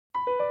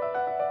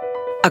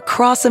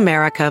Across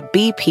America,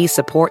 BP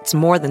supports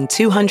more than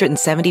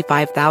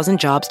 275,000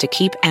 jobs to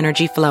keep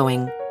energy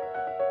flowing.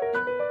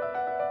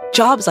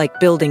 Jobs like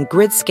building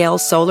grid-scale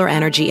solar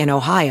energy in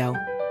Ohio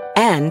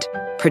and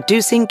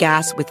producing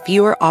gas with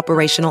fewer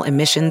operational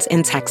emissions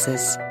in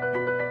Texas.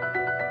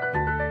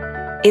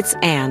 It's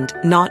and,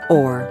 not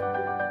or.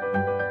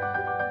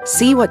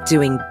 See what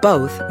doing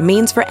both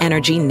means for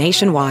energy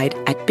nationwide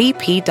at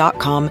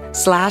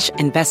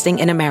bp.com/investing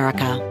in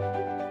America.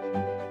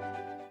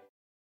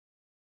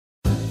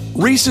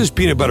 Reese's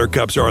Peanut Butter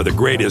Cups are the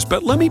greatest,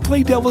 but let me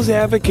play devil's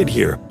advocate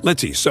here.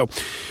 Let's see. So,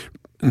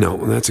 no,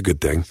 that's a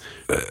good thing.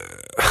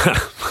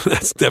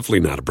 That's definitely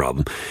not a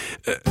problem.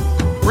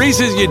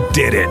 Reese's, you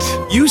did it.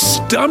 You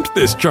stumped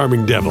this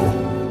charming devil.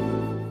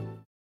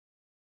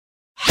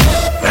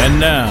 And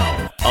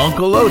now,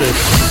 Uncle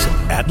Otis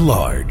at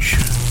Large.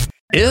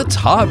 It's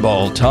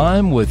highball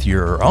time with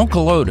your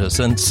Uncle Otis,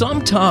 and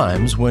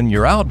sometimes when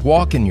you're out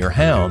walking your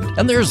hound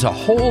and there's a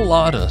whole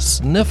lot of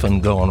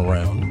sniffing going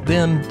around,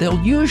 then they'll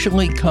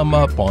usually come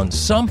up on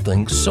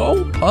something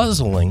so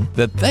puzzling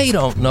that they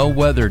don't know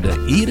whether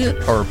to eat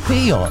it or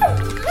pee on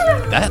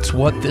it. That's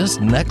what this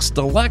next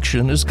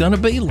election is going to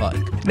be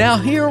like. Now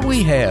here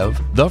we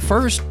have the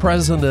first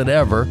president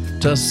ever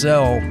to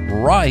sell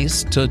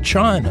rice to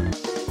China.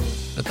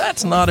 But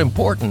that's not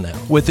important now.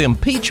 With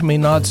Impeach Me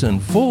Nots in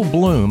full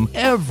bloom,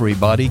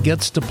 everybody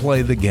gets to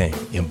play the game.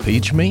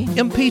 Impeach me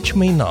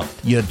not.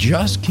 You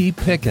just keep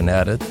picking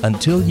at it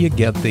until you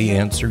get the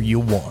answer you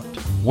want.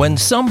 When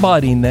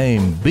somebody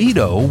named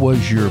Beto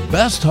was your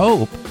best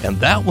hope, and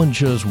that one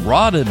just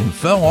rotted and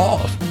fell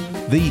off,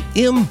 the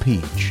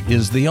impeach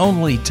is the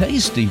only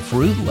tasty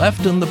fruit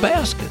left in the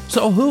basket.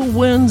 So who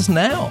wins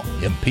now?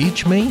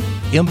 Impeach me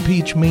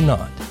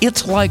not.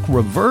 It's like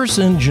reverse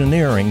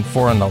engineering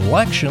for an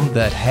election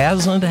that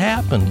hasn't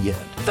happened yet.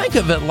 Think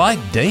of it like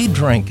day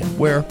drinking,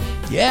 where,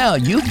 yeah,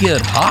 you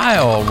get high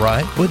all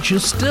right, but you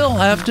still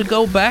have to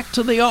go back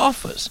to the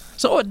office.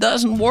 So it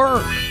doesn't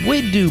work.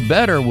 We'd do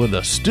better with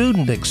a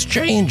student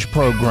exchange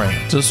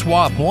program to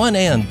swap one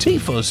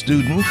Antifa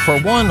student for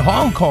one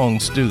Hong Kong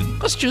student.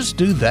 Let's just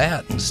do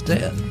that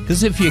instead.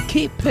 Because if you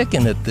keep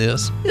picking at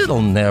this,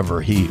 it'll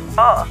never heal.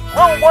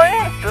 Lil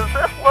Wayne, does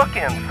this look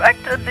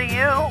infected to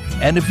you?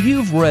 And if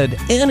you've read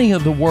any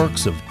of the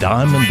works of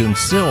Diamond and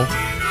Silk,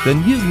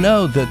 then you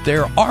know that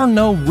there are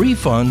no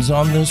refunds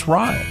on this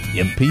ride.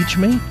 Impeach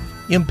me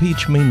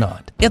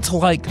not. It's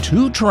like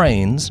two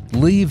trains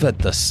leave at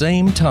the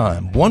same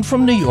time, one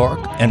from New York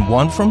and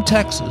one from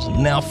Texas.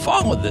 Now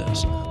follow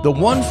this. The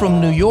one from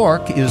New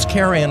York is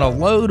carrying a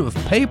load of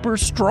paper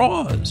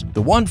straws.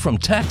 The one from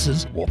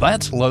Texas, well,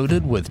 that's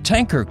loaded with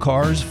tanker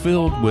cars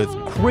filled with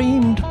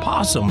creamed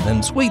possum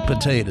and sweet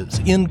potatoes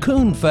in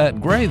coon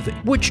fat gravy.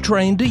 Which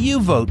train do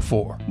you vote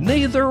for?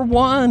 Neither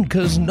one,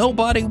 because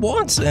nobody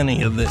wants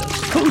any of this.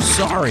 Who's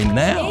sorry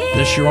now?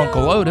 This your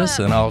Uncle Otis,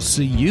 and I'll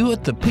see you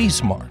at the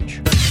Peace March.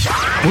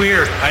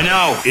 Weird, I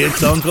know.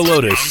 It's Uncle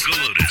Otis.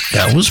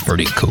 That was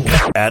pretty cool.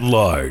 At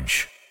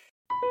Large.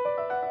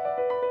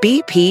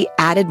 BP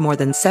added more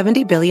than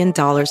 $70 billion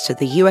to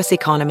the U.S.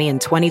 economy in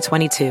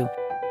 2022.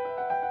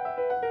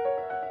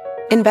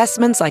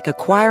 Investments like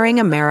acquiring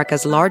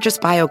America's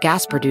largest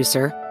biogas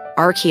producer,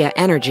 Archaea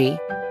Energy,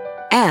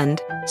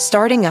 and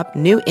starting up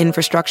new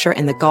infrastructure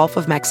in the Gulf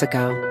of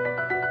Mexico.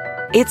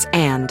 It's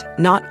and,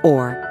 not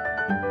or.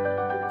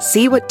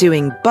 See what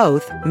doing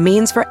both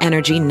means for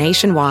energy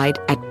nationwide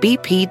at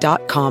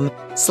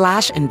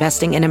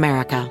bp.com/investing in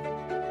America.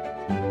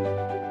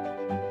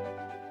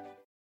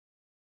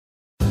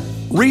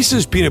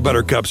 Reese's Peanut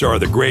Butter Cups are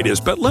the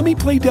greatest, but let me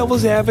play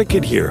devil's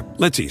advocate here.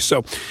 Let's see.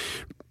 So,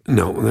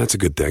 no, that's a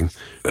good thing.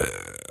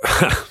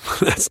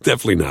 That's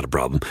definitely not a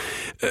problem.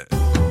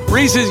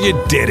 Reese's,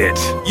 you did it.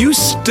 You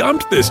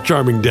stumped this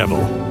charming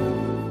devil.